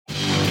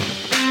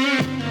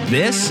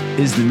This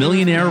is the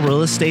Millionaire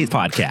Real Estate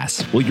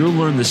Podcast, where you'll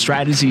learn the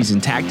strategies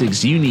and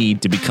tactics you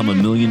need to become a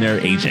millionaire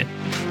agent.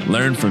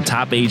 Learn from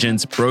top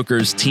agents,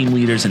 brokers, team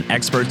leaders, and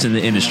experts in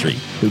the industry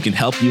who can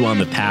help you on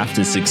the path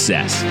to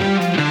success.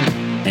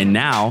 And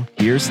now,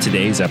 here's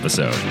today's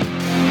episode.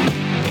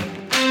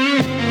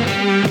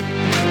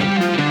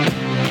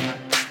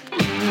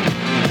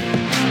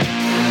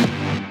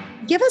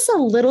 Give us a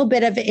little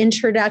bit of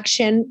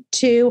introduction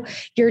to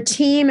your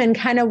team and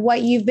kind of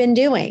what you've been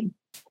doing.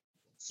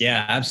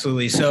 Yeah,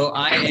 absolutely. So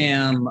I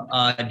am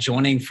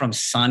joining from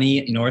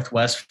sunny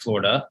Northwest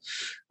Florida,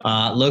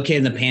 located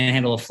in the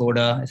Panhandle of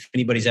Florida. If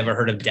anybody's ever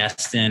heard of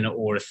Destin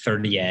or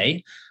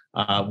 30A,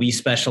 we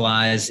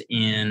specialize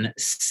in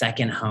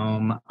second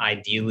home,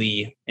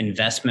 ideally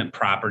investment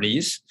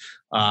properties.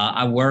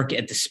 I work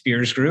at the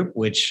Spears Group,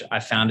 which I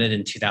founded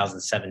in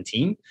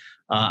 2017.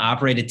 I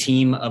operate a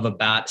team of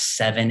about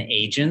 7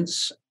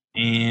 agents.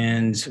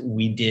 And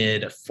we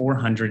did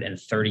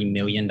 $430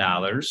 million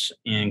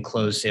in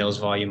closed sales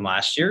volume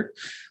last year.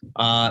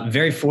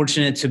 Very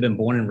fortunate to have been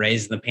born and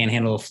raised in the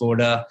Panhandle of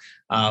Florida.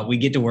 We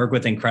get to work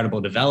with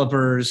incredible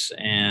developers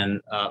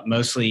and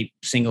mostly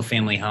single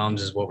family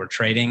homes is what we're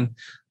trading.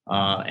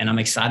 And I'm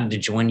excited to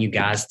join you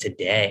guys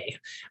today.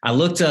 I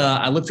looked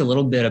a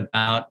little bit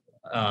about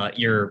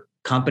your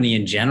company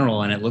in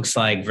general, and it looks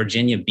like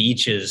Virginia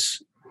Beach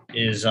is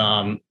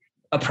a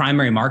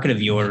primary market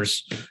of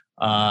yours.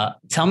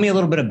 Tell me a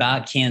little bit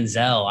about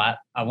Canzel.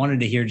 I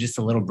wanted to hear just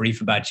a little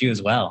brief about you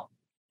as well.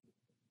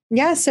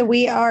 Yeah, so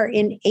we are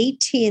in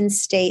 18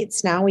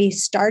 states now. We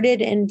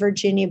started in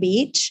Virginia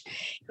Beach,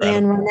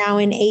 and we're now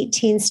in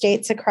 18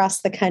 states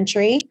across the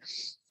country.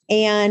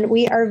 And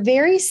we are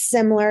very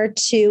similar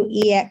to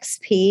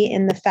EXP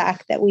in the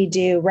fact that we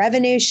do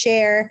revenue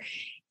share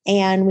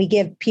and we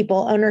give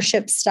people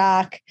ownership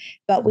stock,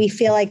 but we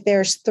feel like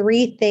there's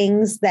 3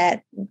 things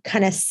that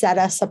kind of set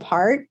us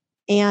apart.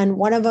 And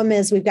one of them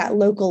is we've got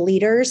local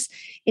leaders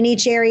in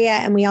each area,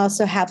 and we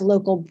also have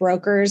local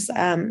brokers.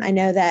 I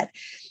know that,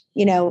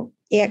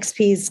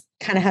 EXP's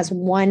kind of has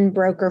one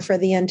broker for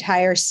the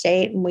entire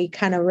state, and we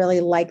kind of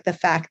really like the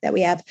fact that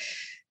we have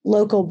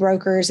local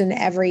brokers in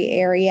every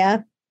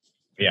area.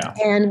 Yeah.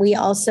 And we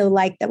also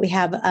like that we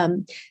have,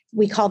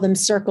 we call them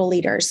circle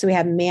leaders. So we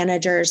have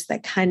managers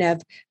that kind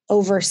of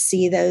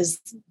oversee those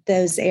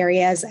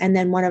areas. And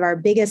then one of our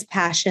biggest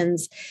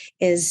passions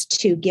is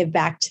to give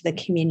back to the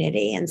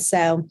community. And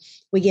so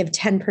we give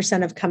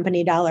 10% of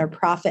company dollar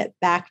profit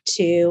back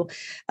to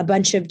a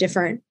bunch of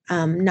different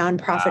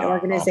nonprofit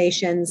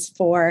organizations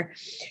for,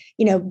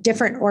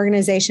 different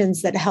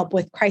organizations that help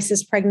with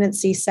crisis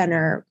pregnancy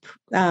center,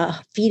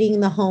 feeding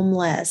the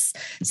homeless,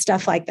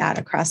 stuff like that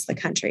across the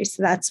country.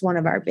 So that's one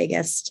of our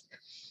biggest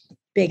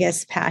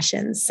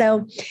passions.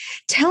 So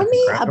tell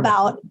me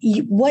about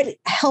what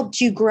helped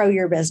you grow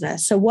your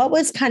business. So what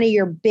was kind of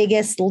your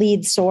biggest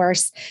lead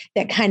source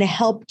that kind of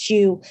helped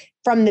you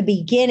from the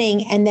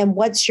beginning? And then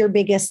what's your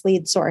biggest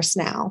lead source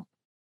now?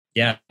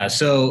 Yeah.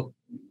 So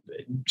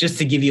just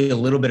to give you a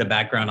little bit of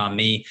background on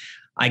me,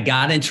 I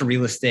got into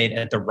real estate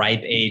at the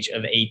ripe age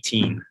of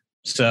 18.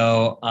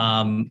 So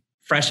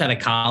fresh out of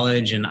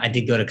college, and I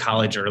did go to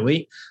college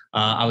early.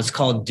 I was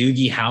called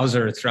Doogie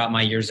Howser throughout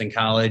my years in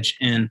college,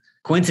 and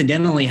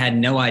coincidentally had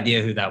no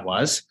idea who that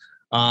was.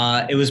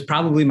 It was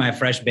probably my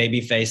fresh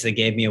baby face that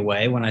gave me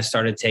away when I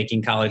started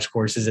taking college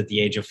courses at the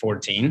age of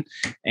 14,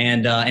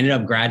 and ended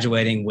up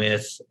graduating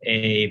with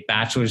a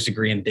bachelor's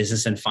degree in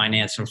business and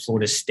finance from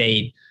Florida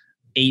State,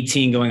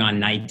 18 going on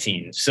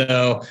 19.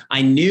 So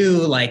I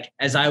knew,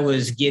 as I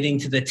was getting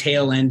to the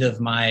tail end of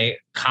my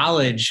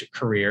college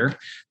career,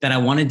 that I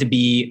wanted to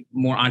be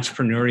more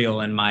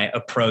entrepreneurial in my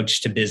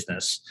approach to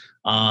business.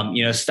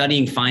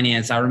 Studying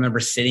finance, I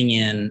remember sitting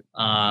in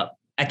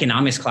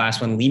economics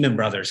class when Lehman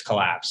Brothers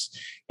collapsed.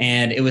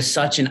 And it was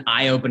such an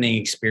eye-opening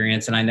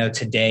experience. And I know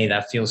today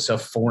that feels so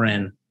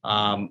foreign,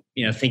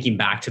 thinking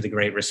back to the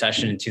Great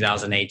Recession in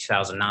 2008,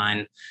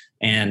 2009,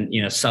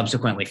 and,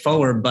 subsequently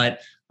forward. But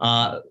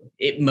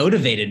it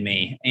motivated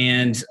me.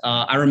 And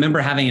I remember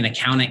having an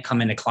accountant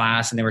come into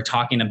class, and they were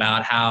talking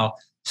about how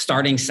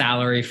starting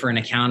salary for an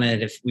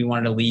accountant, if we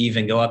wanted to leave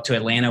and go up to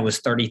Atlanta, was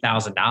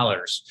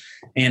 $30,000.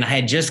 And I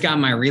had just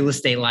gotten my real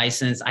estate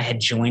license. I had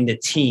joined a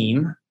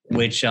team,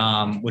 which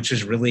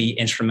was really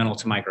instrumental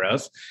to my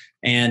growth,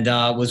 and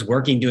was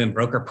working doing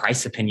broker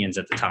price opinions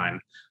at the time.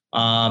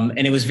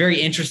 And it was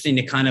very interesting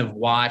to kind of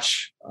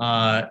watch,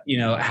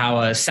 how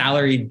a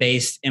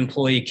salary-based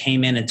employee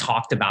came in and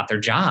talked about their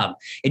job.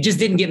 It just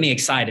didn't get me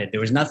excited.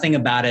 There was nothing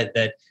about it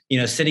that,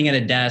 sitting at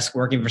a desk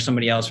working for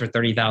somebody else for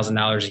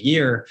 $30,000 a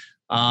year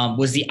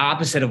was the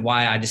opposite of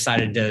why I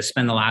decided to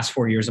spend the last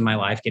 4 years of my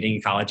life getting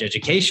a college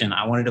education.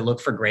 I wanted to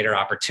look for greater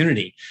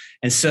opportunity.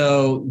 And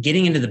so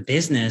getting into the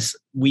business,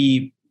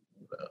 we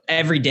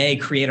every day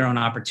create our own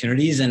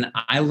opportunities. And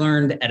I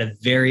learned at a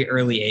very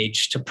early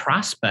age to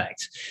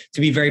prospect,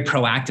 to be very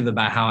proactive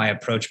about how I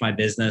approach my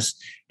business.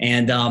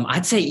 And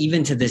I'd say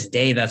even to this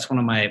day, that's one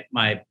of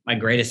my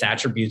greatest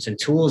attributes and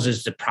tools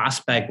is to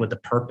prospect with a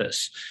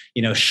purpose,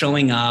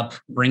 showing up,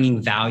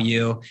 bringing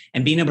value,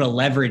 and being able to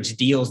leverage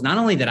deals, not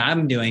only that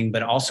I'm doing,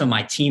 but also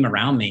my team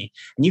around me.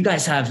 And you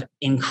guys have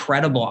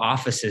incredible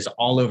offices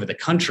all over the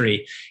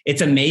country.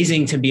 It's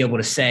amazing to be able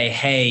to say,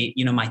 hey,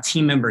 my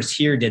team members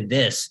here did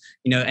this,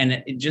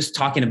 and just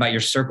talking about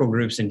your circle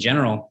groups in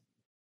general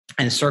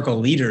and circle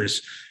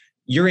leaders,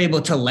 you're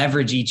able to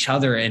leverage each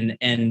other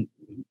and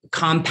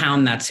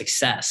compound that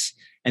success.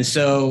 And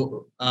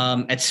so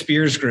at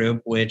Spears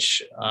Group,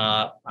 which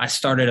I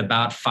started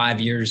about 5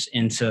 years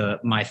into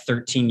my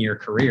 13-year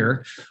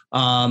career,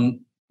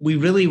 we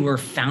really were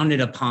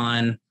founded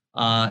upon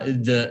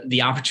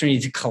the opportunity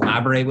to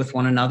collaborate with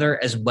one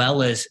another as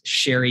well as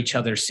share each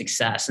other's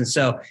success. And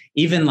so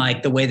even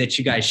like the way that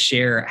you guys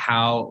share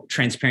how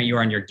transparent you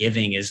are in your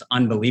giving is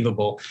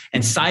unbelievable.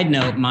 And side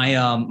note,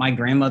 my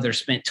grandmother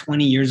spent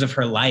 20 years of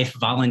her life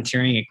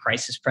volunteering at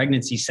Crisis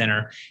Pregnancy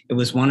Center. It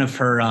was one of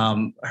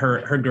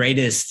her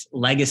greatest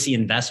legacy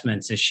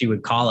investments, as she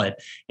would call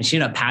it. And she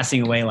ended up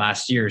passing away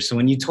last year. So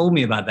when you told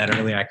me about that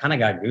earlier, I kind of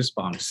got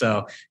goosebumps.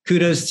 So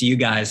kudos to you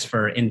guys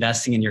for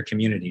investing in your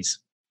communities.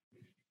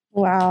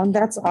 Wow,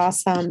 that's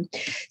awesome.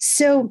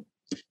 So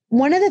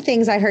one of the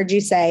things I heard you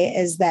say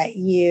is that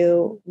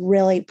you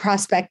really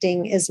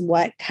prospecting is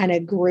what kind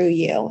of grew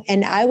you.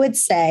 And I would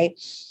say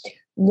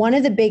one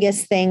of the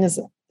biggest things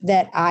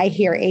that I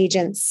hear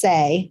agents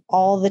say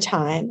all the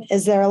time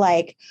is they're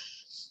like,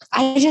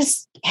 I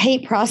just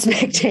hate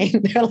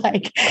prospecting. They're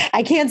like,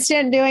 I can't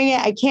stand doing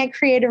it. I can't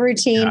create a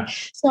routine. Yeah.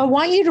 So I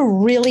want you to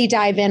really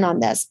dive in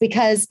on this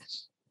because,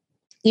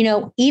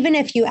 even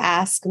if you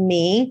ask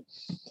me,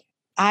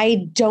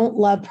 I don't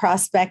love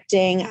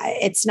prospecting.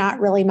 It's not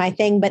really my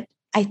thing, but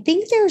I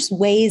think there's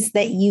ways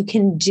that you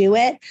can do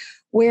it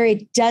where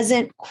it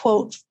doesn't,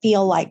 quote,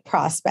 feel like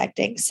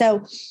prospecting.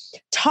 So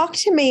talk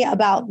to me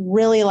about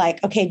really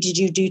like, okay, did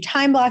you do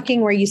time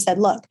blocking where you said,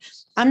 look,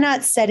 I'm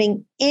not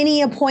setting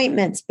any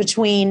appointments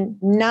between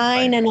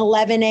 9 and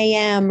 11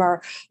 a.m.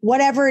 or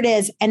whatever it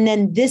is. And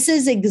then this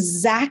is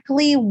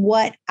exactly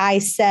what I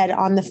said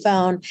on the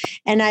phone.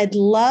 And I'd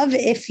love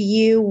if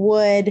you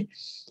would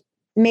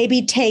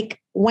maybe take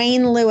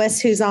Wayne Lewis,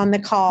 who's on the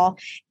call,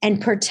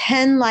 and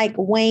pretend like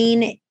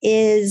Wayne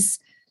is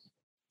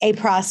a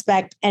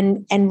prospect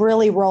and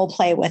really role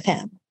play with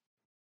him.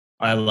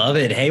 I love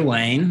it. Hey,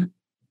 Wayne.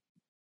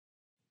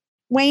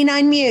 Wayne,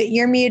 unmute.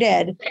 You're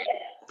muted.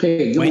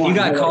 Hey, Wayne, you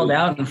got called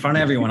out in front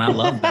of everyone. I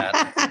love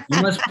that.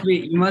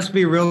 You must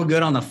be real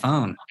good on the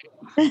phone.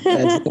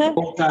 That's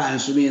both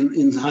times for me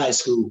in high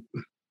school.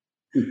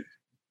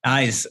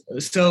 Nice.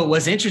 So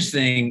what's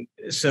interesting,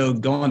 so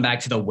going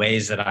back to the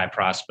ways that I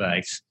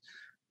prospect,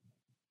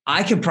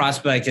 I can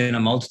prospect in a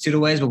multitude of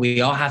ways, but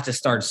we all have to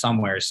start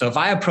somewhere. So if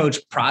I approach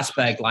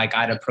prospect like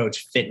I'd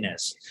approach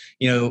fitness,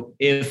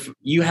 if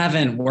you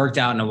haven't worked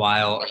out in a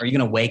while, are you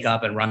going to wake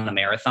up and run a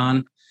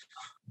marathon?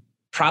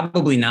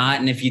 Probably not.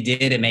 And if you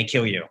did, it may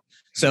kill you.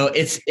 So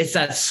it's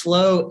that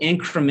slow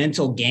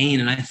incremental gain.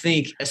 And I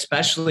think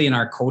especially in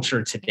our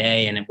culture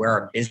today and where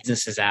our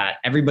business is at,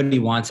 everybody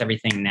wants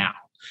everything now.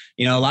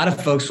 A lot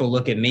of folks will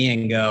look at me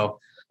and go,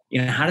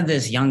 how did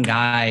this young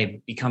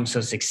guy become so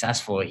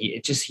successful?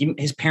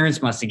 His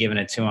parents must have given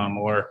it to him,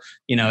 or,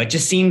 it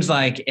just seems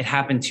like it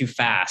happened too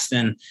fast.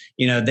 And,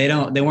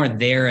 they weren't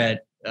there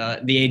at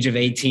the age of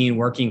 18,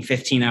 working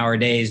 15-hour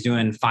days,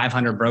 doing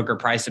 500 broker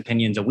price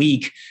opinions a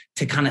week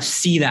to kind of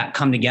see that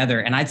come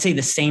together. And I'd say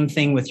the same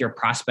thing with your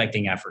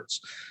prospecting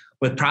efforts.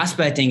 With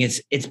prospecting,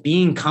 it's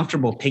being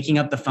comfortable picking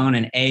up the phone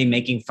and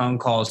making phone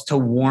calls to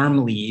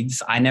warm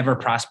leads. I never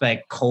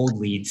prospect cold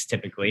leads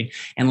typically,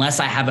 unless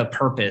I have a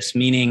purpose,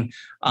 meaning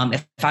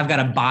if I've got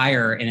a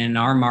buyer, and in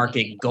our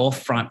market,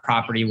 Gulffront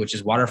property, which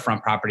is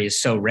waterfront property, is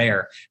so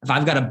rare. If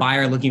I've got a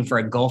buyer looking for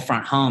a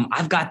Gulffront home,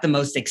 I've got the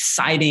most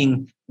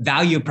exciting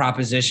value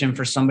proposition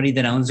for somebody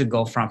that owns a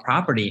Gulffront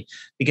property,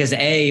 because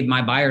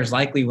my buyer is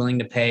likely willing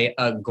to pay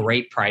a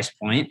great price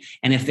point.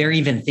 And if they're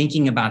even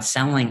thinking about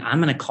selling,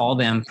 I'm going to call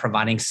them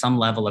providing some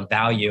level of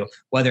value,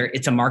 whether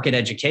it's a market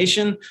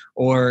education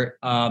or,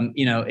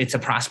 it's a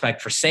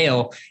prospect for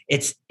sale.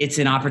 It's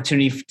an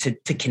opportunity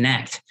to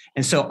connect.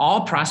 And so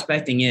all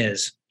prospecting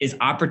is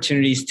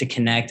opportunities to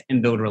connect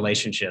and build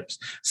relationships.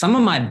 Some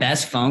of my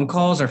best phone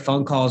calls are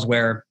phone calls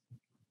where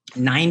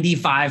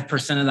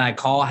 95% of that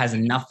call has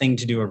nothing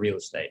to do with real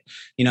estate.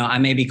 I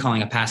may be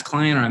calling a past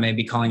client, or I may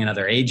be calling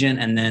another agent.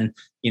 And then,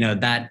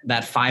 that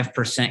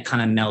 5%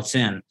 kind of melts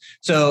in.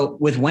 So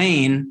with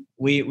Wayne,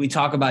 we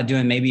talk about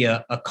doing maybe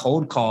a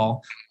cold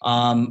call.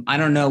 I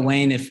don't know,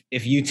 Wayne,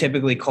 if you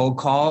typically cold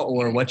call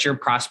or what your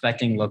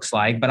prospecting looks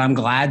like, but I'm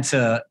glad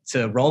to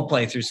role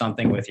play through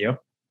something with you.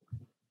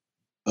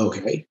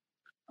 Okay.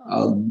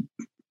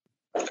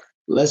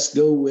 Let's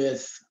go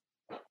with,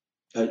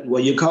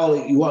 what you're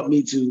calling, you want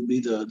me to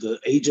be the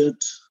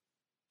agent?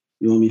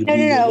 You want me to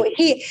No.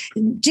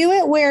 Do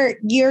it where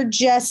you're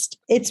just,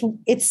 it's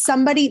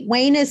somebody,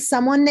 Wayne is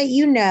someone that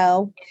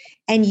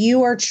and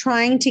you are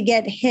trying to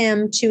get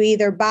him to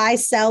either buy,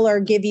 sell, or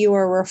give you a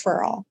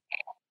referral.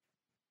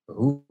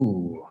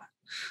 Ooh,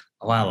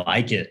 oh, I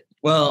like it.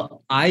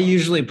 Well, I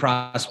usually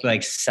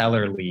prospect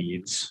seller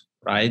leads,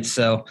 right?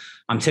 So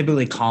I'm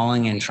typically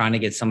calling and trying to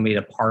get somebody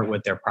to part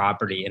with their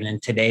property. And in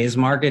today's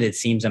market, it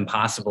seems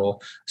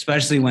impossible,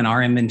 especially when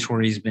our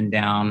inventory has been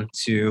down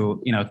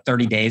to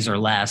 30 days or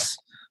less,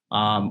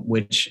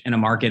 which in a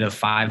market of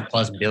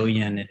 $5+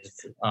 billion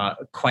is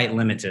quite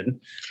limited.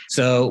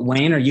 So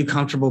Wayne, are you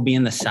comfortable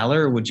being the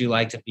seller, or would you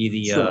like to be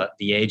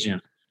the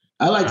agent?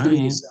 I like All to be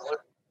the right. seller.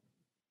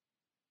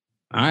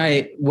 All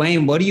right,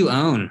 Wayne, what do you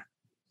own?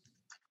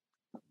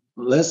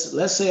 Let's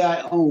say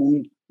I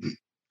own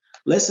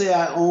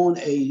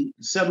a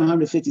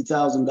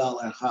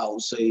 $750,000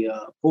 house, a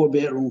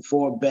 4-bedroom,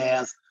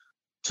 4-bath,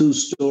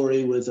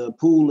 2-story with a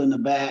pool in the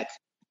back,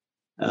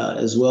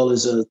 as well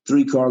as a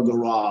 3-car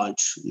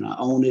garage. I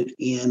own it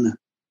in,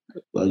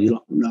 well, you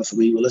don't know for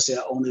me, but let's say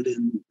I own it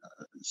in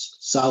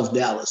South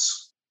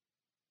Dallas.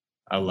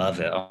 I love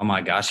it. Oh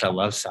my gosh, I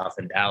love South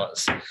of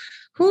Dallas.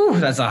 Whew,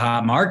 that's a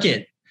hot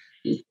market.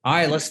 All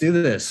right, let's do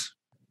this.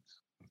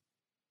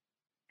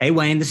 Hey,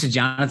 Wayne, this is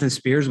Jonathan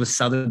Spears with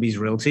Sotheby's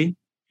Realty.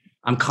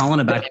 I'm calling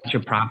about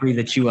your property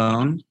that you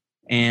own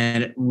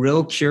and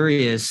real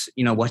curious,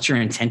 what your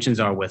intentions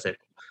are with it.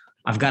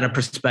 I've got a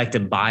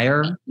prospective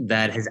buyer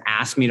that has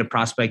asked me to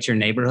prospect your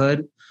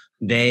neighborhood.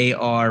 They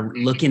are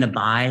looking to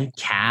buy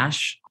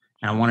cash,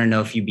 and I want to know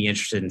if you'd be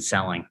interested in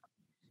selling.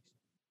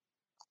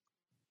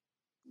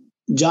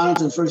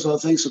 Jonathan, first of all,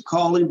 thanks for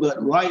calling.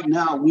 But right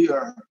now we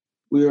are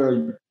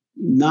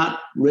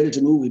not ready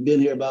to move. We've been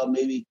here about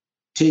maybe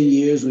 10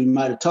 years. We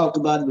might have talked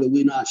about it, but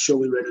we're not sure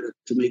we're ready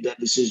to make that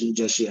decision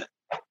just yet.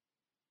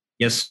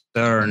 Yes,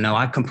 sir. No,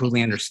 I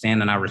completely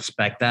understand and I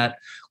respect that.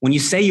 When you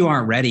say you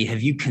aren't ready,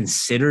 have you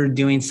considered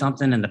doing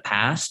something in the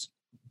past?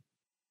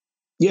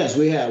 Yes,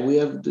 we have. We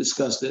have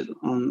discussed it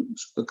on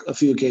a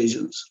few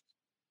occasions.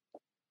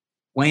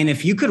 Wayne,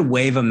 if you could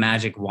wave a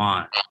magic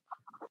wand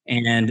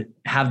and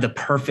have the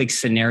perfect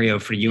scenario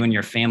for you and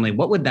your family,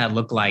 what would that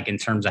look like in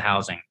terms of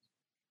housing?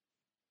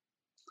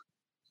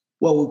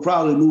 Well, we'll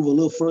probably move a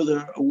little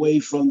further away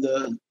from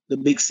the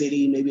big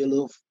city, maybe a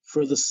little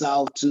further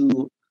south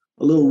to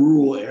a little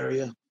rural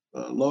area,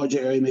 a larger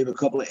area, maybe a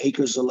couple of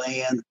acres of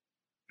land,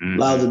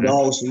 allow the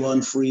dogs to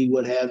run free,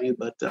 what have you.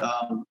 But,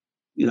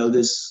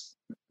 this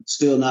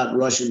still not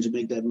rushing to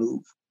make that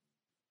move.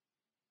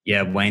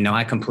 Yeah, Wayne, no,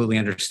 I completely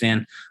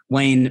understand.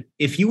 Wayne,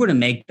 if you were to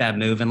make that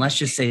move, and let's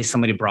just say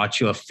somebody brought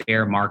you a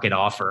fair market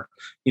offer,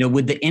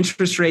 would the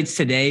interest rates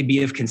today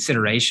be of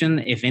consideration?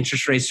 If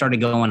interest rates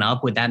started going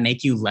up, would that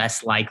make you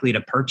less likely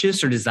to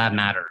purchase, or does that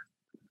matter?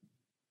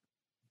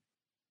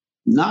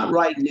 Not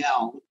right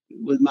now.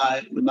 With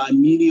my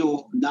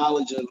menial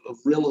knowledge of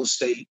real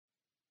estate,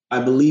 I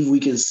believe we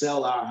can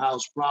sell our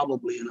house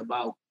probably in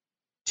about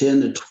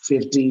 10 to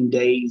 15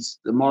 days.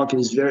 The market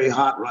is very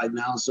hot right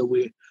now, so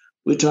we're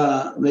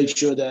trying to make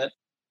sure that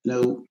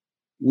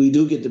we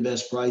do get the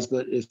best price.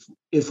 But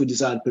if we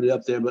decide to put it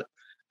up there, but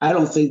I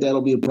don't think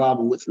that'll be a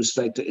problem with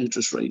respect to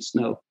interest rates.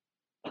 No.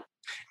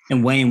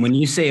 And Wayne, when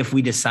you say if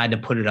we decide to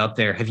put it up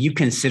there, have you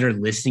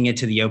considered listing it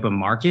to the open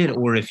market?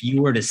 Or if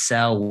you were to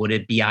sell, would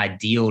it be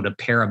ideal to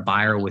pair a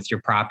buyer with your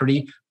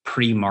property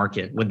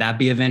pre-market? Would that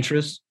be of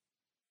interest?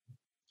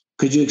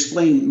 Could you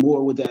explain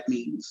more what that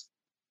means?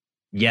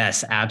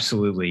 Yes,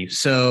 absolutely.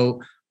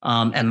 So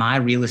at my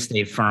real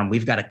estate firm,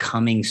 we've got a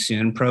coming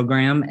soon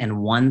program, and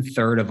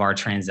 1/3 of our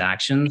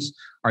transactions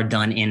are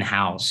done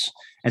in-house.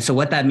 And so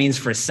what that means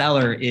for a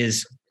seller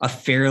is a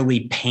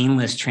fairly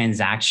painless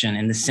transaction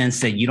in the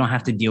sense that you don't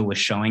have to deal with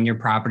showing your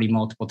property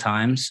multiple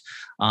times.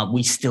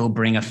 We still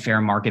bring a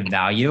fair market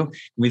value.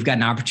 We've got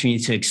an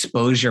opportunity to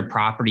expose your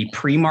property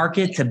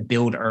pre-market to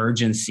build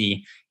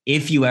urgency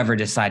if you ever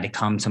decide to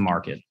come to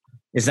market.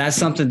 Is that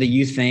something that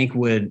you think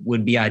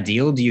would be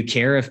ideal? Do you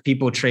care if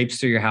people traipse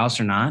through your house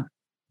or not?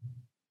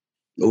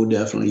 Oh,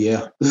 definitely.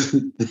 Yeah.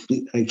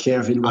 I care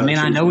if anybody.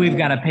 I know we've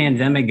got a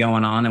pandemic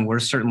going on and we're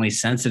certainly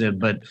sensitive,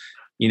 but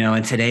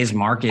in today's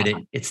market,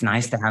 it's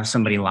nice to have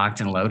somebody locked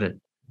and loaded.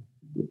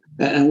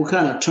 And what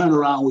kind of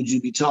turnaround would you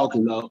be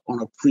talking about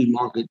on a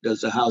pre-market?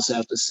 Does the house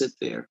have to sit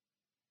there?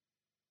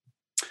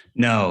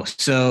 No.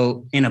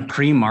 So in a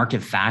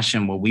pre-market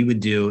fashion, what we would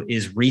do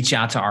is reach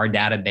out to our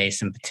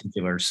database in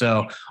particular.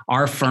 So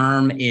our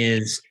firm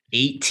is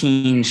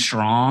 18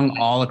 strong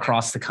all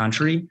across the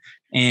country.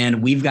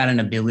 And we've got an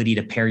ability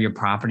to pair your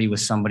property with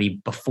somebody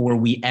before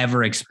we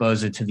ever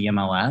expose it to the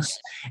MLS.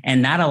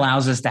 And that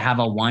allows us to have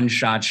a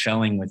one-shot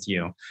showing with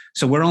you.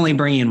 So we're only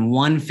bringing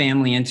one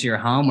family into your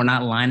home. We're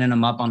not lining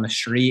them up on the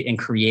street and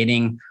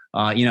creating,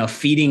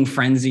 feeding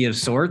frenzy of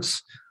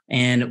sorts.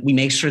 And we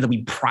make sure that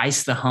we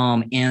price the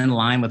home in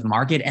line with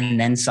market and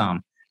then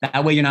some.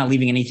 That way you're not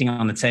leaving anything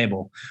on the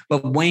table.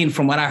 But Wayne,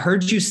 from what I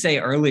heard you say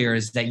earlier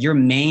is that your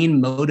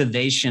main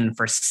motivation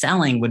for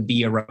selling would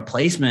be a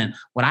replacement.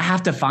 Would I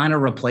have to find a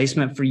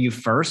replacement for you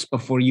first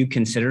before you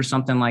consider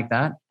something like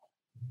that?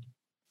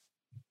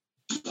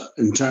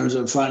 In terms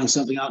of finding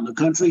something out in the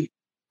country?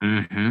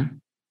 Mm-hmm.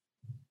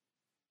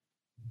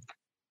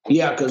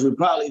 Yeah, because if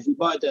we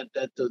bought that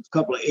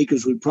couple of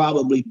acres, we'd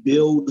probably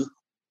build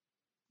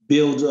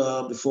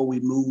build before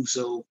we move.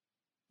 So,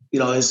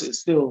 it's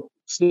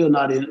still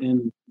not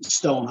in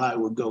stone how it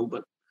would go.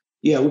 But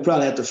yeah, we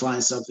probably have to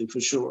find something for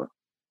sure.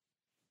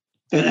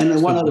 And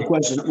then one other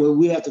question: will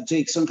we have to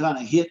take some kind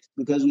of hit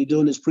because we're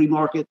doing this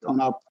pre-market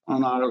on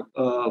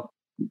our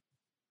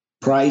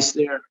price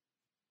there?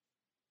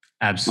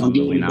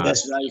 Absolutely not. The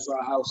best value for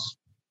our house.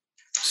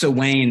 So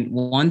Wayne,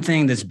 one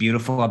thing that's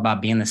beautiful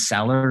about being the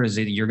seller is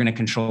that you're going to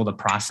control the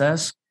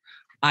process.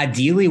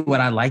 Ideally,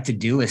 what I'd like to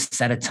do is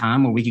set a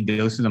time where we could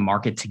go through the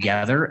market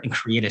together and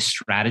create a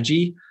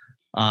strategy.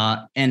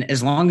 And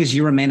as long as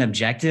you remain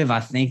objective, I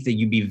think that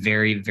you'd be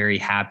very, very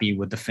happy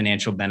with the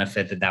financial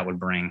benefit that would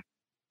bring.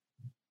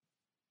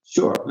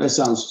 Sure. That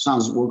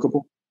sounds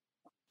workable.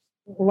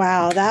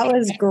 Wow, that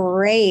was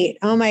great.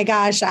 Oh my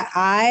gosh,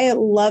 I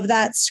love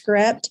that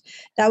script.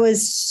 That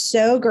was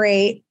so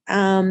great.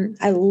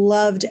 I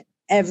loved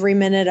every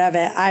minute of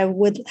it.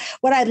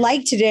 What I'd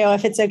like to do,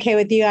 if it's okay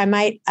with you, I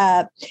might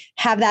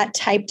have that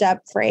typed up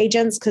for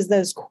agents because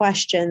those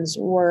questions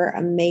were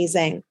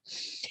amazing.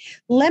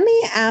 Let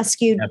me ask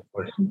you,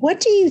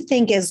 what do you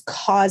think is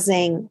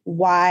causing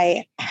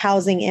why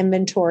housing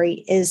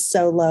inventory is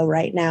so low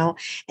right now?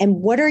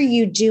 And what are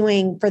you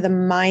doing for the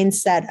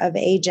mindset of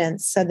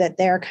agents so that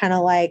they're kind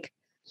of like,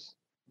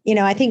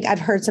 I think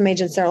I've heard some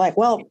agents that are like,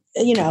 well,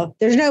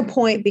 there's no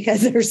point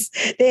because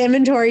the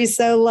inventory is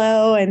so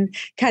low, and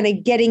kind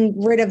of getting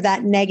rid of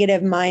that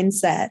negative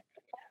mindset.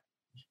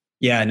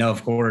 Yeah, no,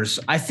 of course.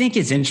 I think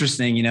it's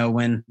interesting,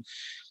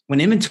 when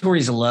inventory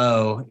is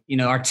low,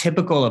 our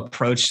typical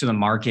approach to the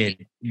market,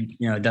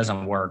 it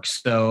doesn't work.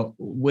 So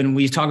when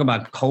we talk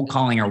about cold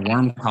calling or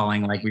warm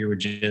calling, like we were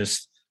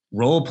just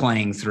role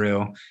playing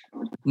through,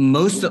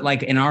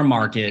 like in our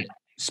market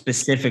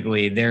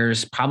specifically,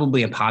 there's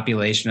probably a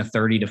population of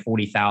 30 to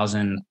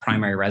 40,000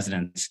 primary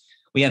residents.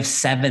 We have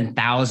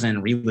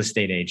 7,000 real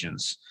estate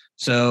agents.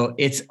 So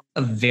it's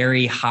a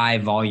very high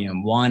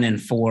volume. 1 in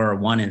 4,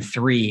 1 in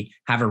 3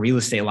 have a real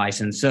estate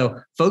license. So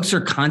folks are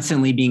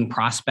constantly being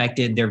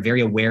prospected. They're very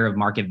aware of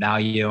market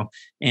value.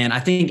 And I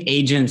think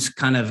agents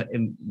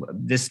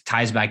this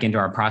ties back into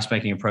our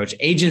prospecting approach.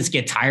 Agents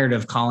get tired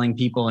of calling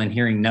people and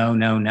hearing no,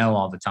 no, no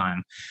all the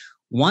time.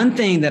 One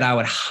thing that I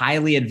would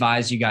highly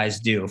advise you guys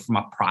do from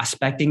a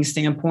prospecting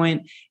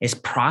standpoint is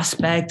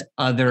prospect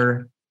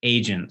other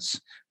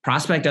agents.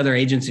 Prospect other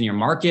agents in your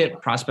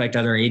market, prospect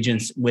other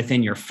agents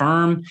within your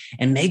firm,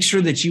 and make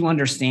sure that you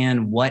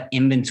understand what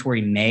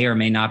inventory may or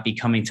may not be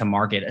coming to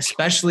market,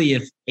 especially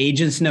if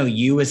agents know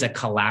you as a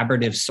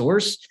collaborative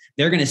source.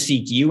 They're going to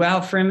seek you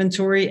out for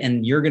inventory,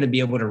 and you're going to be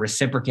able to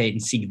reciprocate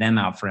and seek them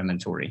out for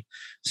inventory.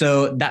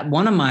 So that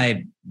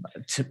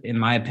in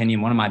my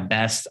opinion, one of my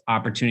best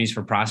opportunities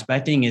for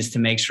prospecting is to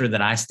make sure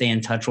that I stay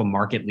in touch with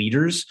market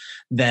leaders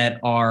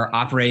that are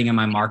operating in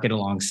my market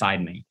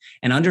alongside me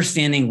and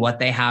understanding what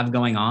they have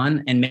going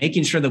on and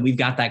making sure that we've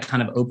got that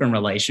kind of open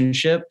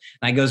relationship.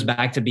 That goes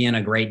back to being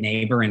a great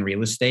neighbor in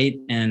real estate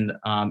and,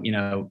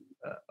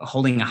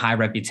 holding a high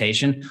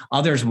reputation.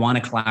 Others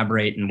want to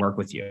collaborate and work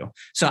with you.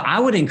 So I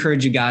would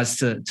encourage you guys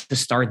to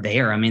start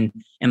there. I mean,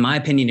 in my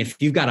opinion, if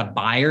you've got a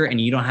buyer and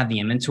you don't have the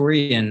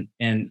inventory and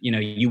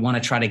you want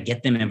to try to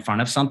get them in front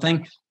of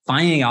something,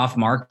 finding off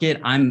market,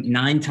 I'm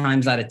 9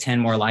 times out of 10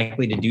 more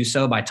likely to do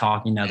so by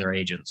talking to other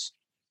agents.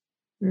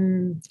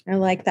 I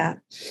like that.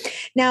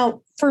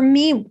 Now, for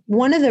me,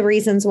 one of the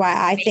reasons why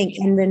I think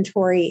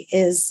inventory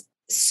is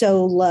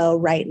so low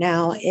right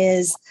now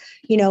is,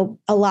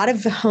 a lot of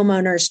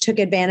homeowners took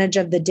advantage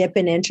of the dip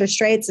in interest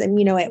rates. And,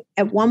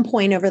 at one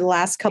point over the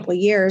last couple of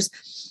years,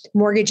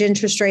 mortgage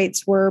interest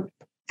rates were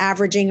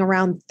averaging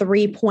around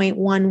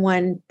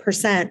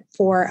 3.11%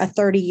 for a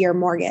 30-year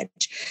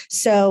mortgage.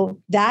 So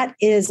that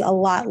is a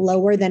lot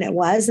lower than it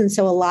was. And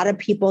so a lot of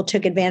people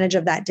took advantage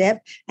of that dip,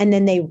 and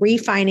then they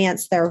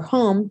refinanced their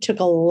home,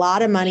 took a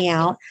lot of money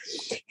out,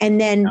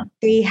 and then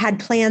they had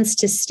plans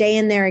to stay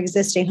in their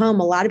existing home.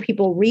 A lot of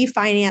people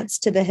refinanced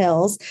to the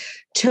hills,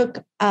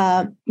 did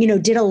a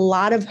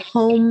lot of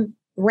home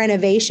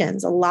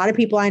renovations. A lot of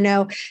people I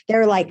know,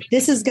 they're like,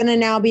 this is going to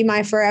now be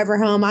my forever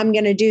home. I'm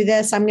going to do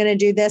this. I'm going to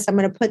do this. I'm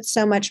going to put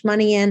so much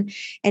money in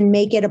and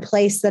make it a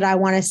place that I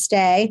want to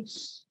stay.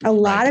 A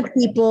lot of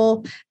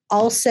people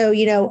also,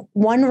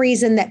 one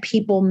reason that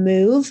people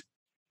move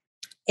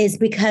is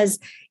because,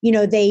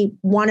 they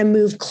want to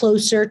move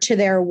closer to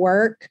their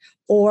work,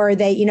 or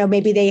they,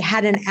 maybe they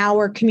had an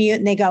hour commute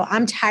and they go,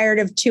 I'm tired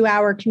of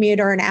 2-hour commute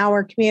or an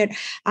hour commute.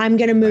 I'm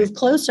going to move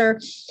closer.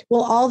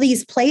 Well, all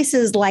these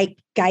places like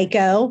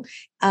Geico's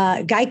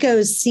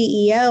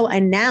CEO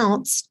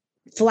announced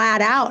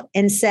flat out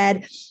and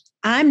said,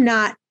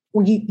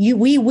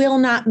 we will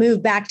not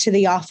move back to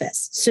the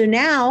office. So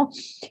now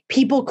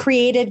people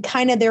created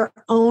kind of their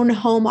own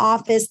home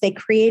office. They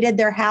created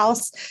their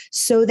house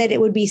so that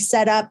it would be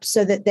set up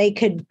so that they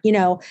could,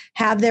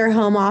 have their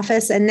home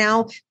office. And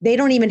now they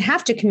don't even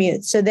have to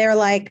commute. So they're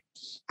like,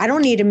 I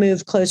don't need to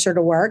move closer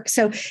to work.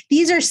 So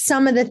these are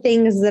some of the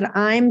things that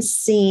I'm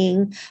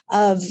seeing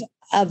of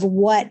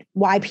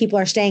why people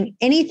are staying.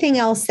 Anything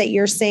else that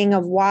you're seeing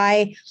of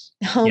why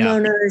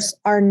homeowners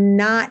are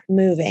not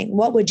moving?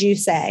 What would you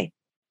say?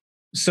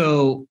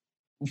 So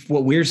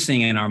what we're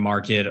seeing in our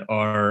market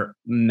are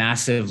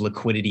massive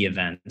liquidity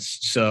events.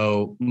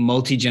 So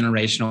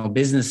multi-generational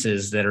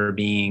businesses that are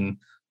being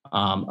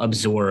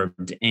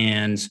absorbed,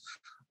 and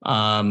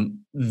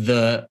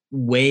the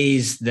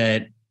ways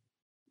that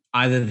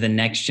either the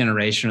next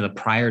generation or the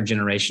prior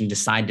generation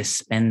decide to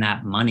spend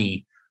that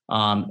money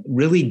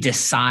really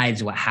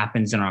decides what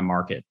happens in our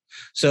market.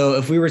 So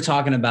if we were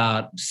talking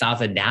about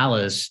south of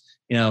Dallas,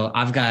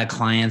 I've got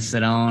clients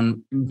that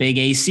own big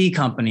AC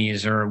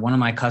companies, or one of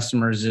my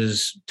customers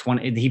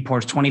he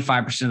pours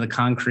 25% of the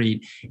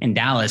concrete in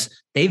Dallas.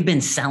 They've been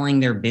selling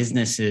their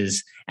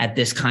businesses at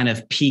this kind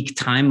of peak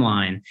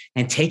timeline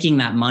and taking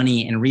that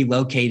money and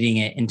relocating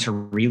it into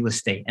real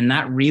estate. And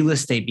that real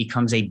estate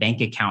becomes a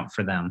bank account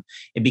for them.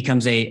 It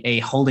becomes a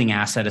holding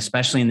asset,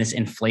 especially in this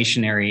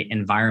inflationary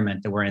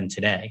environment that we're in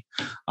today.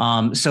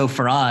 So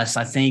for us,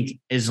 I think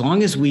as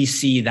long as we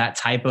see that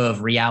type of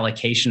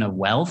reallocation of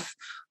wealth,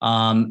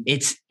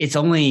 it's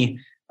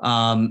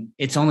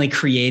only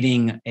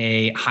creating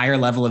a higher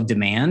level of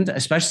demand,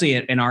 especially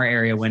in our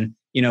area. When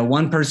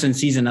one person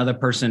sees another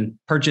person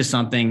purchase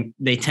something,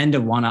 they tend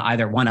to want to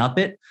either one up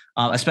it,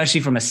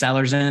 especially from a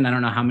seller's end. I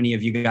don't know how many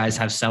of you guys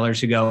have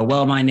sellers who go,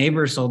 well, my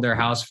neighbor sold their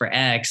house for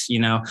X,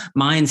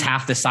 mine's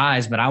half the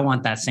size, but I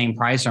want that same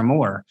price or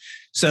more.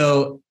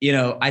 So,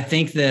 I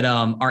think that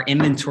our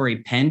inventory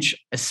pinch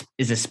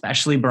is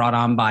especially brought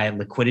on by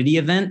liquidity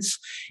events.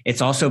 It's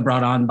also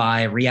brought on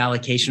by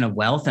reallocation of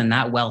wealth, and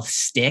that wealth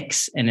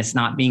sticks and it's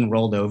not being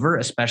rolled over,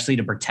 especially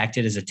to protect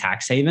it as a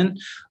tax haven.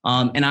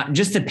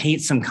 Just to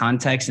paint some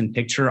context and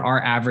picture,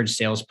 our average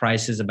sales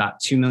price is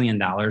about $2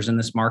 million in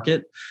this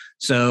market.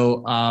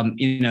 So,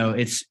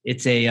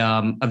 it's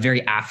a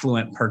very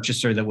affluent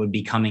purchaser that would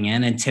be coming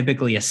in, and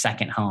typically a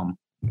second home.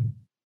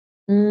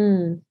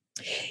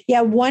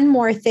 Yeah. One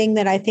more thing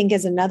that I think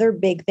is another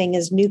big thing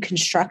is new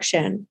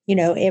construction.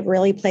 It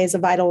really plays a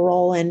vital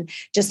role in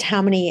just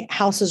how many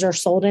houses are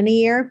sold in a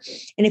year.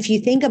 And if you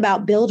think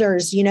about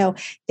builders,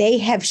 they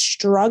have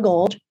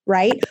struggled,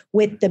 right,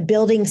 with the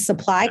building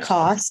supply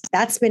cost.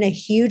 That's been a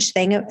huge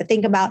thing.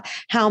 Think about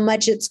how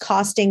much it's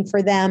costing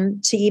for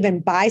them to even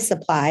buy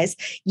supplies,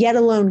 yet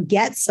alone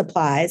get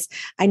supplies.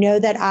 I know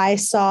that I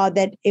saw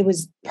that it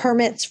was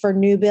permits for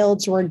new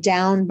builds were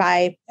down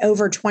by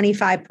over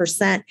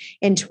 25%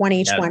 in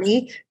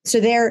 2020. Yep. So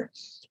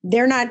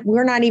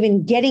we're not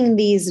even getting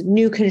these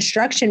new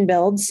construction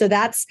builds. So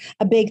that's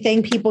a big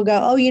thing. People go,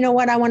 oh, you know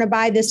what? I want to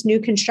buy this new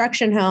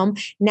construction home.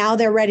 Now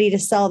they're ready to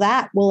sell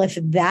that. Well, if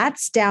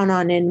that's down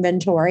on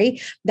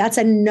inventory, that's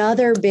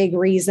another big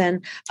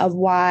reason of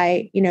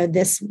why,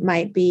 this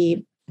might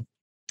be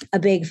a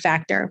big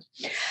factor.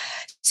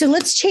 So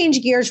let's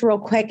change gears real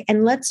quick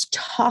and let's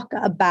talk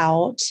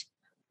about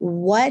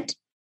what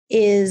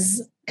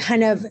is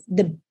kind of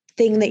the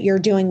thing that you're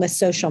doing with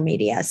social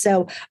media.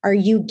 So are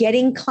you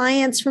getting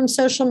clients from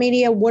social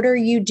media? What are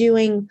you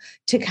doing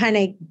to kind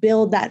of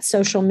build that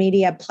social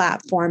media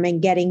platform and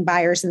getting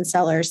buyers and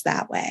sellers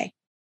that way?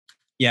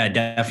 Yeah,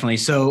 definitely.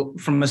 So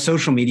from a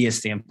social media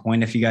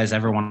standpoint, if you guys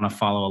ever want to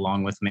follow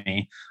along with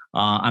me,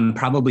 I'm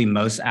probably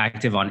most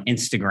active on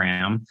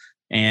Instagram,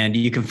 and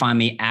you can find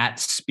me at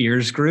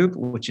Spears Group,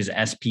 which is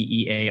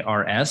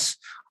SPEARS,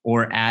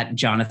 or at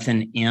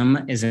Jonathan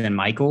M as in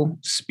Michael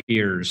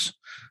Spears.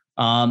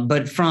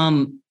 But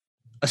from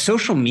a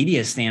social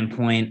media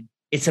standpoint,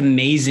 it's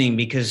amazing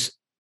because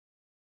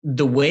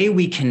the way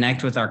we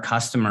connect with our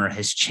customer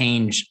has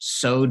changed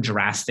so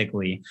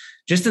drastically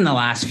just in the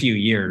last few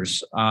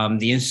years.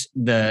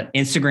 The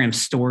Instagram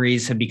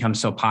stories have become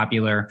so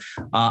popular.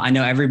 I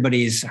know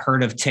everybody's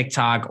heard of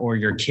TikTok, or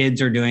your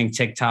kids are doing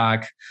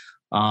TikTok.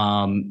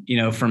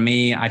 For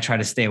me, I try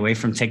to stay away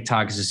from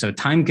TikTok because it's so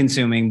time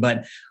consuming,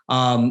 but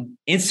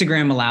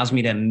Instagram allows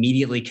me to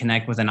immediately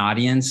connect with an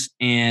audience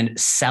and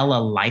sell a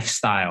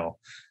lifestyle.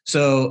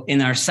 So in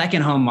our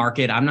second home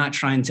market, I'm not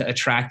trying to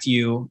attract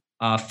you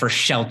for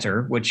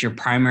shelter, which your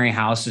primary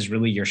house is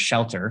really your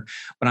shelter,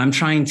 but I'm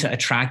trying to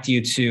attract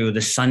you to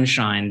the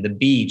sunshine, the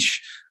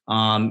beach,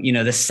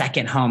 the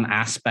second home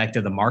aspect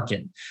of the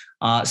market.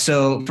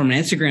 So from an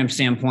Instagram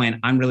standpoint,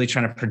 I'm really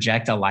trying to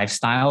project a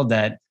lifestyle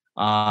that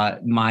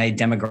my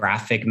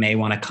demographic may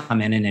want to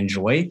come in and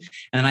enjoy.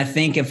 And I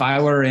think if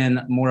I were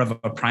in more of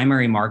a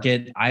primary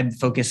market, I'd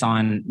focus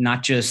on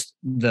not just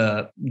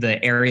the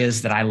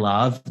areas that I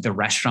love, the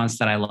restaurants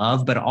that I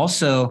love, but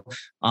also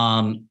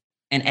an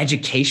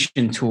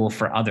education tool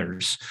for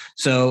others.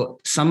 So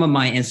some of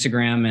my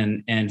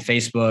Instagram and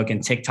Facebook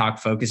and TikTok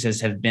focuses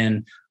have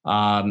been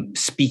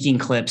speaking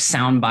clips,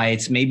 sound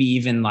bites, maybe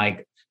even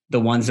like the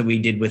ones that we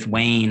did with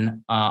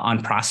Wayne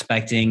on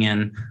prospecting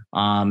and,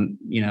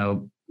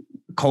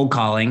 cold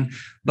calling.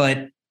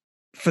 But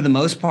for the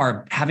most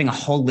part, having a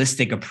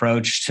holistic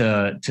approach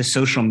to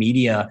social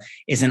media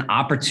is an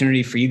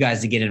opportunity for you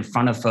guys to get in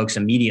front of folks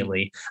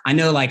immediately. I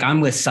know, like,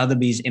 I'm with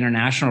Sotheby's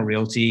International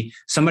Realty.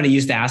 Somebody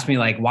used to ask me,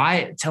 like,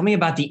 why? Tell me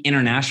about the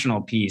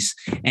international piece.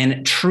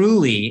 And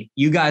truly,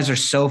 you guys are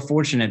so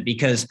fortunate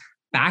because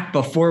back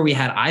before we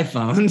had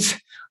iPhones,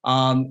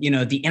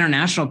 The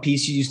international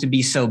piece used to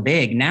be so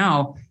big.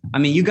 Now, I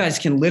mean, you guys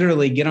can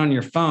literally get on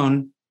your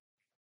phone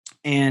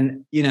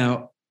and,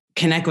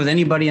 connect with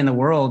anybody in the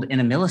world in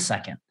a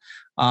millisecond.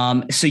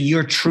 So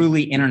you're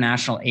truly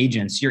international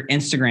agents. Your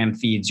Instagram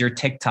feeds, your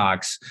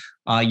TikToks,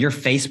 your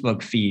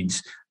Facebook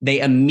feeds, they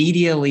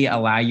immediately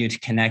allow you to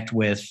connect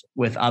with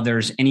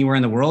others anywhere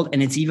in the world.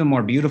 And it's even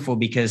more beautiful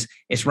because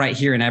it's right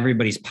here in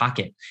everybody's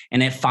pocket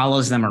and it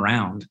follows them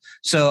around.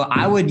 So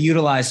I would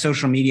utilize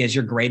social media as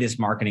your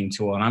greatest marketing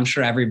tool. And I'm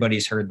sure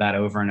everybody's heard that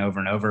over and over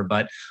and over.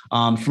 But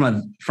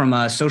from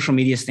a social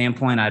media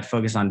standpoint, I'd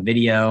focus on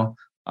video.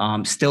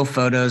 Still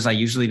photos, I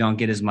usually don't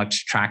get as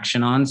much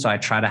traction on. So I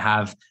try to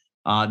have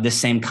the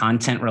same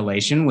content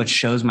relation, which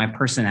shows my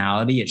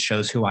personality. It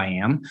shows who I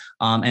am.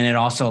 And it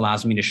also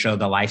allows me to show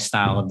the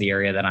lifestyle of the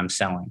area that I'm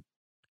selling.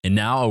 And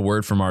now a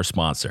word from our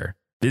sponsor.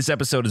 This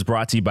episode is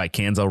brought to you by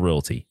Canzel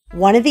Realty.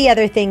 One of the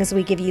other things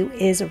we give you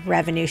is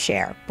revenue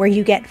share, where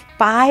you get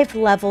 5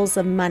 levels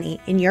of money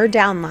in your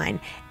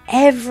downline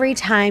every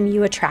time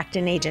you attract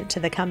an agent to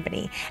the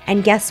company.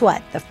 And guess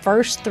what? The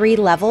first 3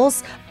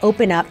 levels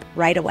open up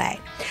right away.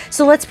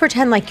 So let's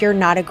pretend like you're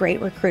not a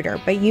great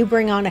recruiter, but you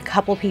bring on a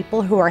couple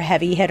people who are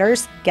heavy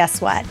hitters. Guess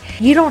what?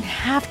 You don't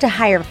have to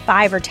hire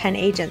 5 or 10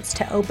 agents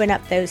to open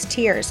up those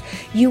tiers.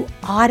 You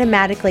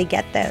automatically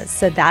get those.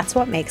 So that's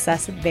what makes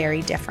us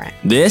very different.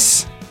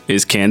 This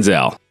is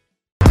Canzel.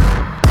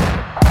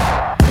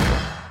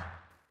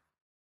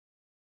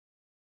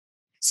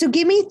 So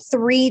give me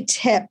 3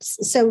 tips.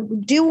 So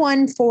do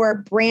one for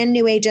brand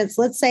new agents.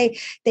 Let's say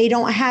they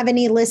don't have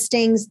any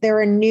listings.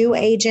 They're a new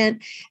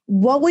agent.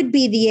 What would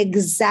be the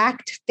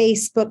exact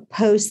Facebook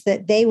post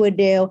that they would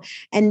do?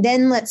 And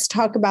then let's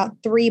talk about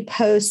 3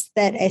 posts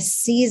that a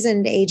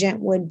seasoned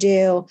agent would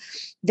do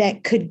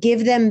that could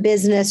give them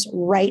business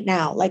right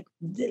now.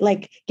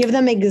 Like give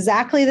them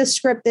exactly the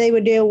script they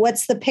would do.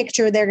 What's the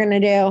picture they're going to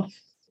do?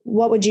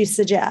 What would you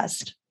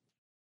suggest?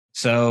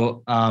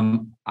 So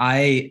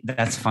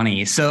that's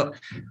funny. So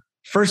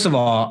first of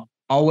all,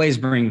 always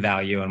bring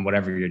value in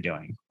whatever you're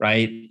doing,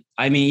 right?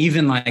 I mean,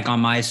 even like on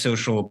my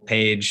social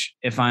page,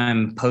 if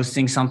I'm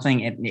posting something,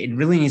 it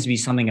really needs to be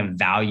something of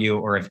value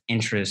or of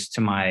interest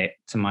to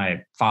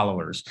my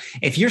followers.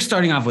 If you're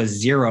starting off with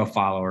 0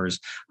 followers,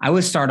 I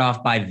would start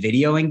off by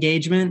video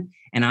engagement.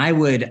 And I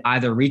would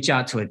either reach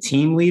out to a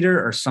team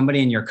leader or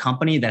somebody in your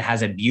company that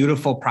has a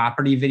beautiful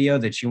property video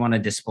that you want to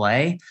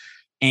display.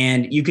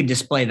 And you could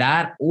display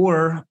that.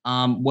 Or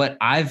what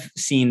I've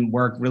seen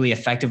work really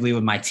effectively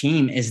with my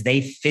team is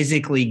they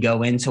physically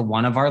go into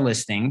one of our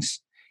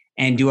listings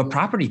and do a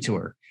property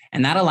tour.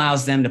 And that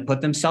allows them to put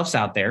themselves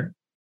out there,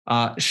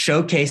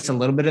 showcase a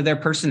little bit of their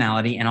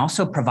personality, and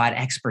also provide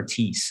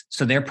expertise.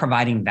 So they're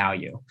providing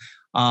value.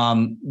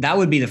 That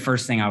would be the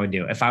first thing I would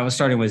do. If I was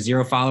starting with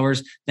 0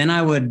 followers, then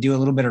I would do a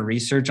little bit of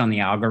research on the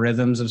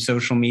algorithms of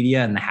social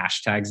media and the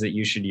hashtags that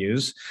you should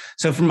use.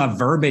 So from a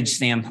verbiage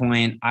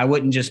standpoint, I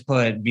wouldn't just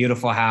put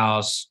beautiful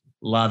house,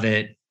 love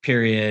it,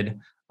 period.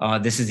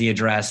 This is the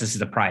address. This is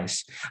the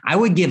price. I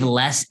would give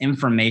less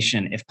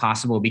information if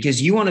possible, because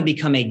you want to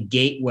become a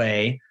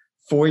gateway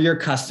for your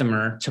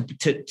customer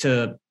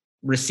to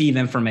receive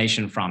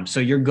information from.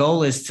 So your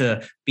goal is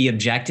to be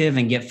objective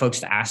and get folks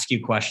to ask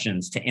you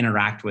questions, to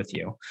interact with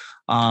you.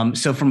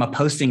 So from a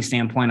posting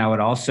standpoint, I would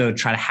also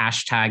try to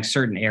hashtag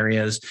certain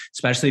areas,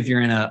 especially if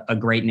you're in a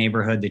great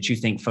neighborhood that you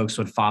think folks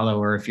would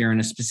follow, or if you're in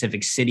a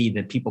specific city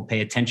that people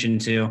pay attention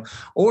to,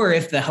 or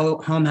if the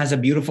home has a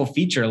beautiful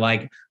feature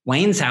like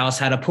Wayne's house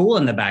had a pool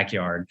in the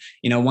backyard.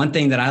 One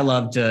thing that I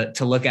love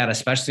to look at,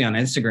 especially on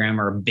Instagram,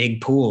 are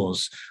big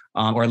pools.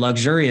 Or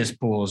luxurious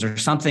pools, or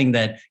something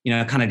that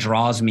kind of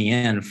draws me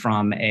in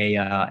from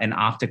an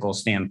optical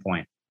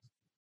standpoint.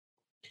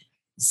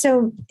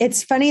 So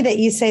it's funny that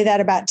you say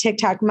that about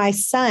TikTok. My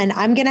son,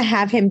 I'm going to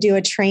have him do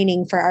a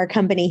training for our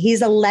company.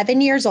 He's 11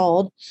 years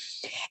old.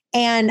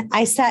 And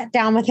I sat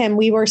down with him.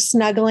 We were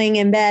snuggling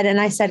in bed. And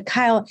I said,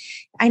 Kyle,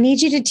 I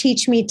need you to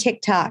teach me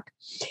TikTok.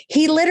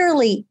 He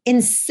literally,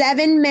 in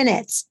 7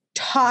 minutes,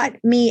 taught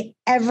me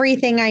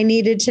everything I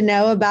needed to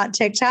know about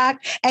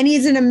TikTok. And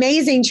he's an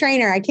amazing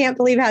trainer. I can't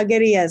believe how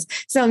good he is.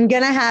 So I'm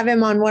going to have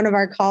him on one of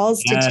our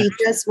calls to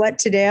teach us what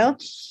to do.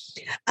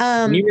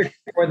 Can you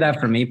record that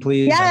for me,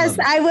 please? Yes,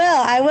 I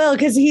will.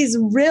 Because he's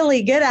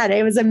really good at it.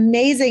 It was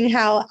amazing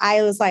how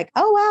I was like,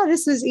 oh, wow,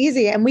 this was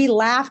easy. And we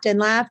laughed and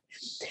laughed.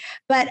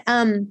 But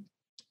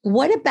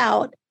what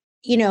about,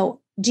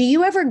 do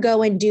you ever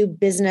go and do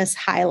business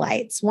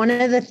highlights? One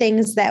of the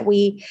things that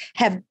we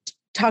have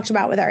talked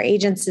about with our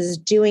agents is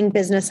doing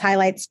business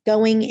highlights,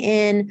 going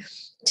in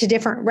to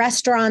different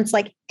restaurants,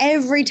 like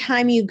every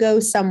time you go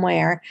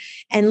somewhere,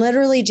 and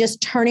literally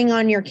just turning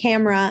on your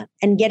camera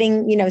and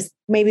getting,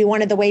 maybe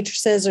one of the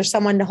waitresses or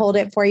someone to hold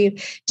it for you.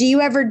 Do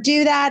you ever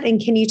do that? And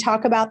can you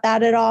talk about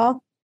that at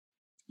all?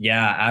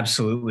 Yeah,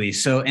 absolutely.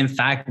 So in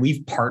fact,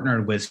 we've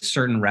partnered with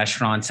certain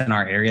restaurants in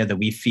our area that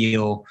we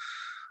feel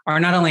are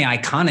not only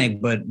iconic,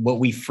 but what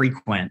we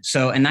frequent.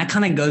 So, and that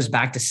kind of goes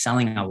back to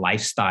selling a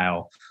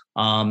lifestyle.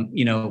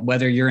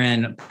 Whether you're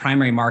in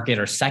primary market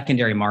or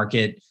secondary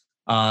market,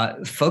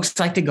 Folks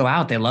like to go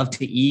out. They love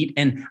to eat.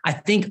 And I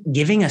think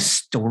giving a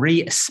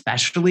story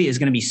especially is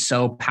going to be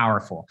so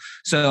powerful.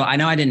 So I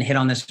know I didn't hit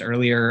on this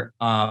earlier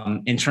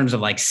in terms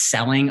of like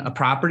selling a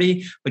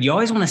property, but you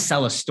always want to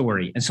sell a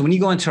story. And so when you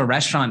go into a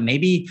restaurant,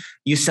 maybe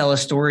you sell a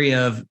story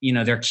of,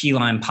 their key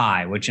lime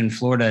pie, which in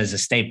Florida is a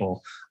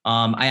staple.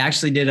 I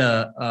actually did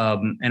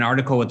an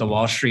article with the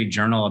Wall Street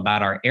Journal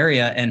about our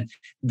area, and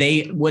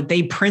what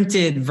they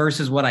printed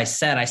versus what I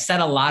said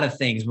a lot of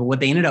things, but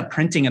what they ended up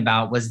printing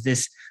about was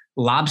this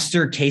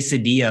lobster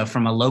quesadilla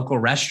from a local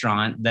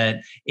restaurant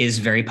that is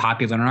very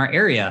popular in our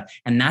area.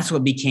 And that's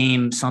what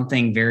became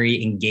something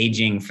very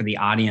engaging for the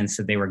audience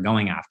that they were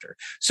going after.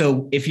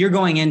 So if you're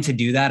going in to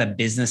do that, a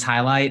business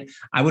highlight,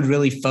 I would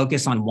really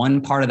focus on one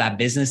part of that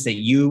business that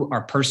you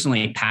are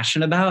personally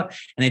passionate about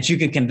and that you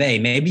could convey.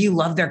 Maybe you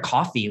love their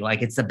coffee,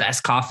 like it's the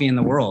best coffee in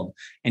the world,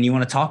 and you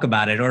want to talk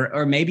about it,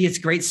 or maybe it's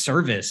great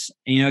service.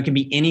 It can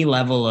be any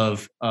level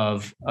of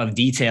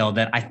detail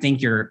that I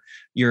think your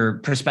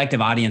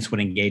prospective audience would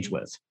engage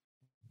with.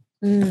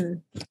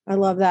 I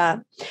love that.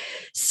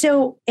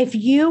 So if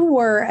you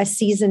were a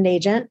seasoned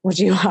agent, which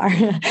you are,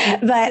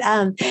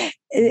 but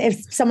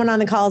if someone on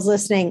the call is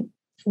listening,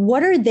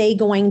 what are they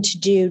going to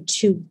do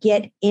to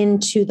get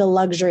into the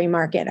luxury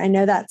market? I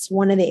know that's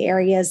one of the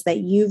areas that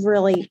you've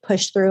really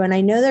pushed through. And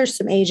I know there's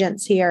some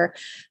agents here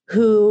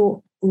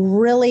who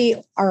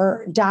really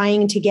are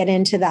dying to get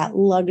into that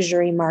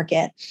luxury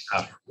market.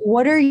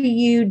 What are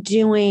you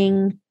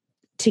doing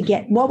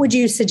what would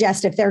you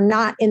suggest if they're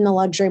not in the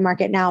luxury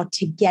market now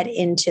to get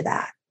into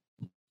that?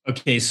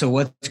 Okay. So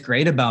what's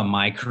great about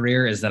my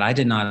career is that I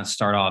did not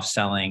start off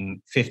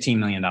selling $15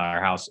 million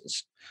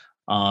houses.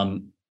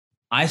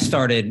 I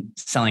started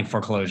selling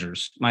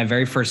foreclosures. My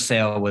very first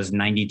sale was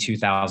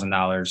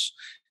 $92,000.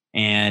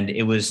 And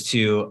it was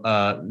to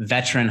a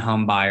veteran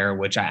home buyer,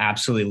 which I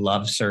absolutely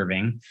love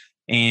serving.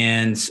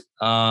 And,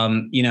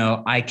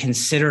 I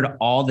considered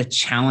all the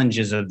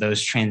challenges of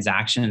those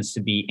transactions to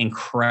be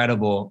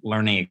incredible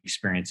learning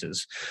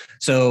experiences.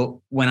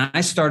 So when I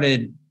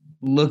started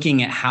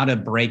looking at how to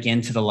break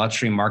into the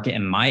luxury market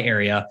in my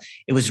area,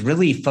 it was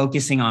really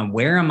focusing on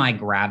where am I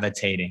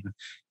gravitating?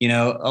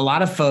 A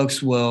lot of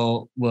folks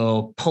will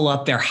pull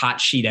up their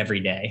hot sheet every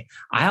day.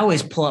 I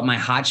always pull up my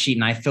hot sheet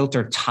and I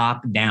filter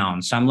top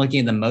down. So I'm looking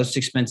at the most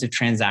expensive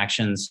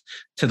transactions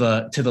to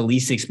the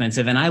least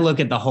expensive. And I look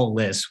at the whole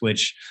list,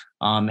 which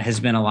has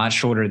been a lot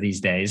shorter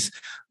these days.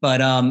 But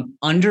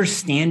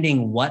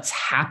understanding what's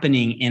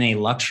happening in a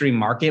luxury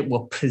market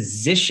will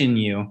position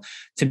you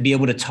to be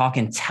able to talk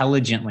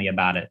intelligently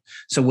about it.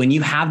 So when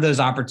you have those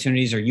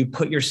opportunities, or you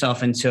put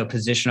yourself into a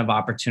position of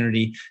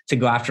opportunity to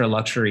go after a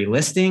luxury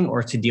listing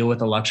or to deal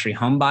with a luxury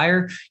home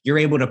buyer, you're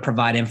able to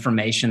provide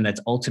information that's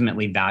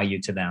ultimately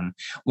value to them.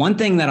 One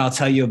thing that I'll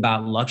tell you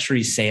about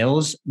luxury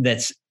sales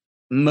that's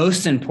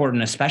most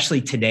important, especially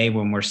today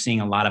when we're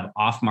seeing a lot of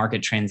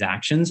off-market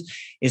transactions,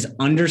 is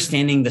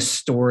understanding the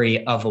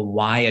story of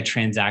why a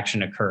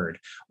transaction occurred.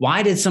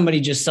 Why did somebody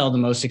just sell the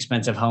most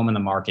expensive home in the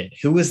market?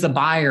 Who was the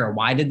buyer?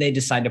 Why did they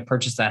decide to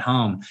purchase that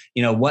home?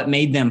 What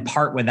made them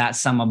part with that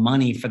sum of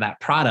money for that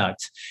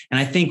product? And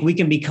I think we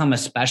can become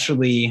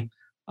especially,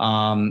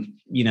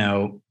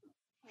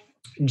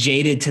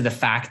 jaded to the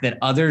fact that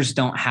others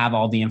don't have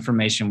all the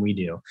information we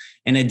do.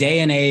 In a day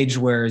and age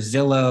where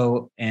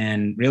Zillow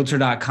and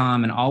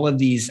Realtor.com and all of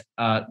these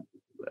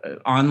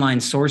online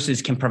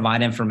sources can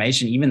provide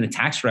information, even the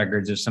tax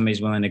records, if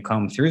somebody's willing to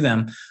comb through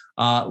them,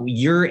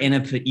 you're in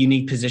a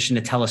unique position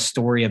to tell a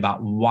story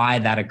about why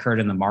that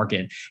occurred in the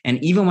market.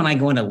 And even when I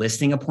go into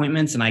listing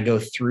appointments and I go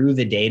through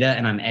the data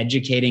and I'm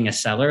educating a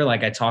seller,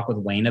 like I talk with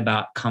Wayne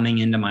about coming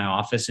into my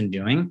office and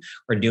doing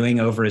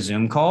over a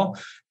Zoom call,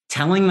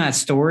 telling that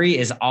story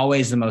is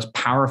always the most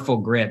powerful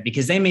grip,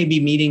 because they may be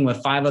meeting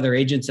with 5 other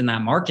agents in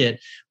that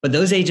market, but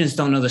those agents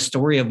don't know the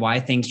story of why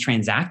things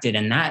transacted.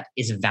 And that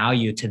is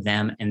value to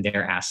them and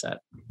their asset.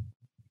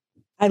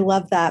 I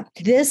love that.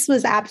 This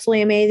was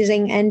absolutely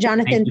amazing. And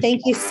Jonathan,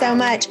 thank you so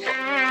much.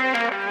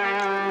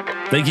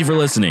 Thank you for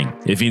listening.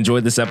 If you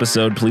enjoyed this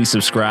episode, please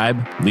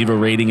subscribe, leave a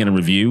rating and a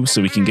review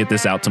so we can get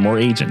this out to more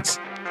agents.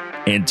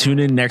 And tune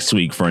in next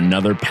week for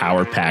another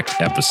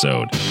power-packed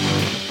episode.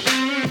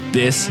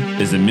 This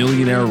is the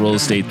Millionaire Real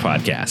Estate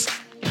Podcast.